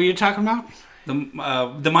 Who are you talking about?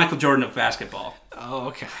 The Michael Jordan of basketball. Oh,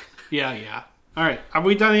 okay. Yeah. All right. Are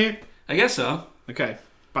we done here? I guess so. Okay.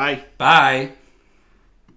 Bye. Bye.